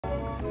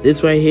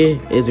This right here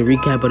is a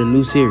recap of the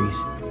new series,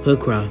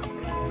 Hoodcry.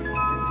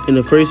 In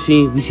the first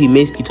scene, we see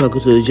Masky talking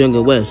to his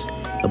younger Wes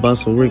about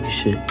some work and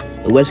shit.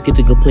 And Wes get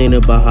to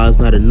complaining about how it's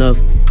not enough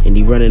and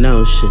he running out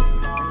and shit.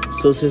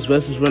 So since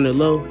Wes was running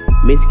low,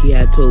 Masky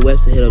had told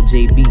Wes to hit up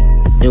JB.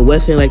 And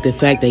Wes didn't like the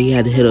fact that he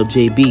had to hit up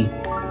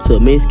JB. So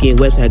Masky and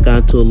Wes had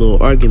gotten into a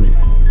little argument.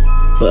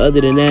 But other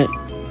than that,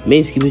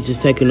 Masky was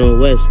just checking on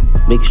Wes,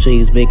 making sure he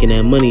was making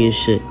that money and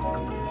shit.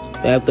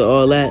 But after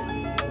all that,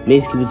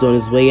 Masky was on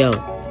his way out,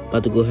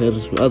 about to go handle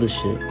some other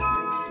shit.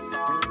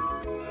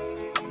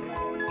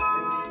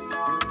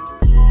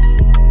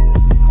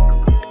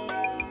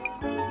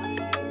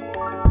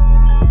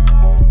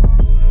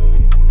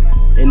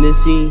 In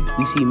this scene,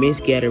 we see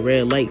Masky at a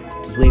red light,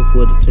 just waiting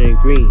for it to turn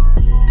green.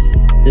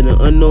 Then an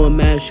unknown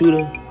mass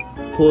shooter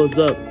pulls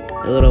up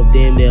and let off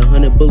damn near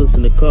 100 bullets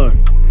in the car.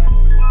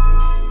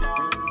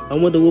 I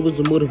wonder what was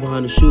the motive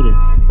behind the shooting.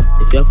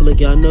 If y'all feel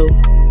like y'all know,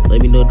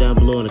 let me know down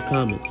below in the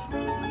comments.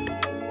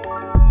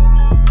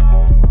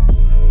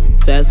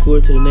 Fast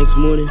forward to the next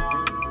morning,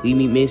 we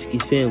meet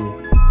Masky's family.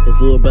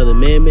 His little brother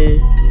Man,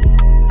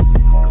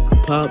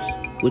 Pops,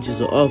 which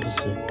is an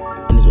officer,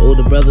 and his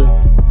older brother,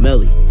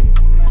 Melly,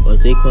 or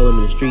as they call him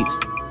in the streets,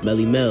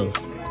 Melly Mells.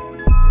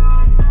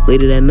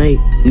 Later that night,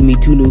 we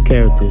meet two new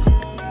characters,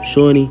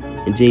 Shawnee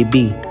and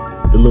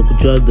JB, the local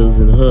drug dealers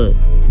in the hood.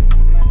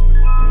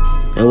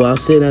 And while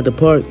sitting at the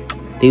park,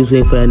 they was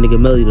waiting for that nigga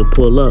Melly to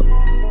pull up.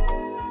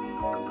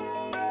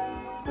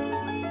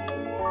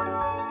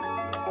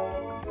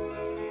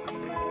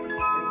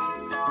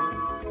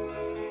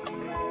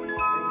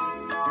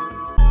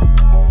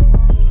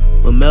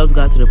 When Mells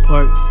got to the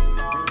park,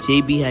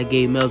 JB had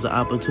gave Mells the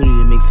opportunity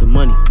to make some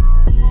money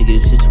to get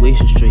his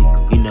situation straight,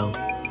 you know,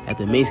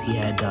 after Masky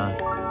had died.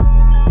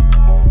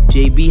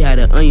 JB had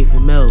an onion for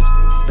Mells,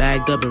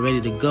 bagged up and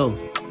ready to go.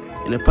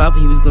 And the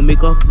profit he was gonna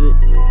make off of it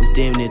was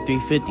damn near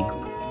 $350.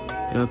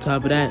 And on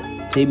top of that,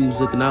 JB was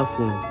looking out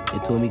for him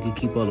and told him he could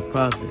keep all the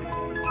profit.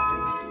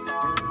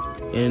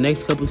 In the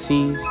next couple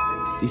scenes,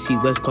 we see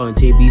Wes calling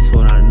JB's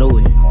phone out of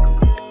nowhere.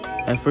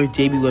 At first,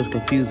 JB was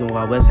confused on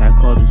why Wes had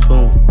called his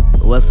phone,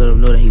 but Wes let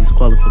him know that he was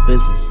calling for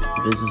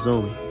business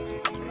only.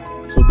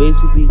 So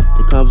basically,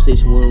 the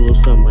conversation went a little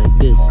something like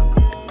this.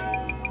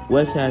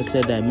 Wes had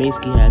said that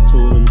Masky had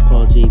told him to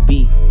call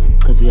JB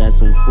because he had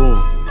something for him.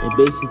 And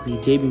basically,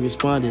 JB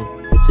responded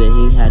and said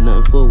he ain't had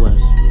nothing for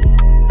Wes.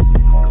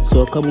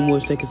 So a couple more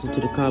seconds into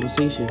the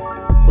conversation,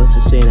 Wes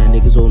is saying that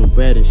niggas owed him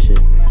bread and shit.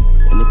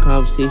 And the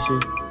conversation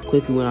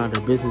quickly went on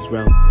the business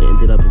route and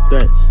ended up in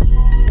threats.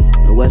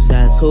 And Wes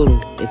had told him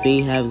if he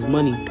ain't have his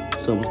money,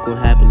 something was gonna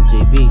happen to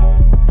JB.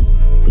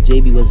 But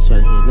JB wasn't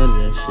trying to hear none of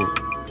that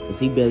shit, cause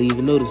he barely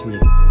even know this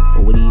nigga,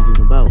 or what he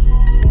even about.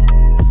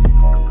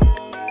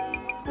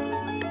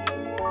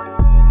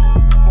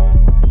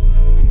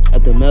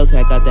 After Mells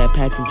had got that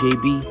pack from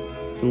JB,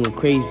 he went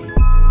crazy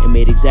and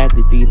made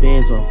exactly 3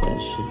 bands off of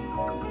that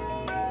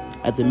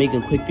shit. After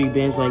making quick 3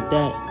 bands like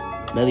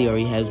that, Melly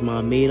already had his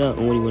mind made up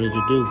on what he wanted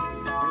to do.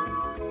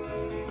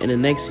 In the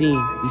next scene,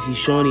 we see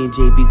Shawnee and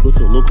JB go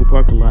to a local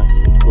parking lot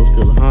to go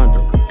steal a Honda.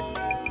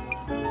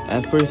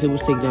 At first, it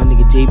was taking that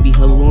nigga JB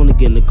hella long to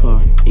get in the car.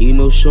 And you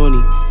know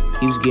Shawnee,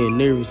 he was getting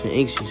nervous and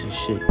anxious and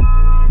shit,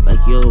 like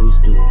he always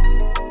do.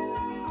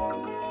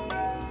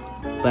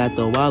 But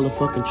after a while of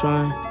fucking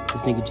trying,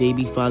 this nigga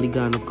JB finally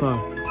got in the car.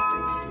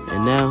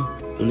 And now,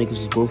 them niggas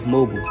is both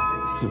mobile.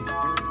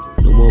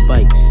 No more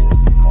bikes.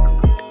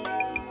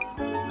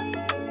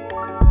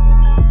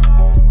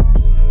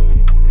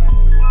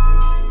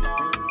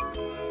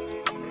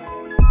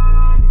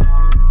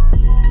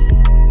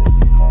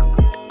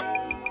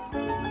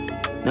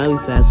 Now we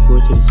fast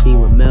forward to the scene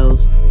with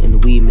Mells and the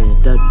weed man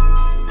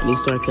Dougie. And they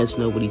start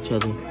catching up with each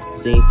other,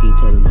 because they ain't seen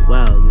each other in a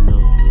while, you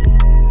know.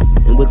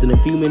 And within a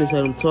few minutes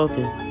of them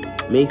talking,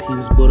 Masky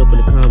was brought up in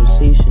a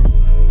conversation.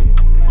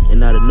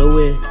 And out of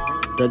nowhere,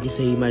 Dougie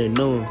said he might have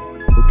known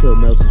who killed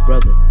Mells'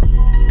 brother.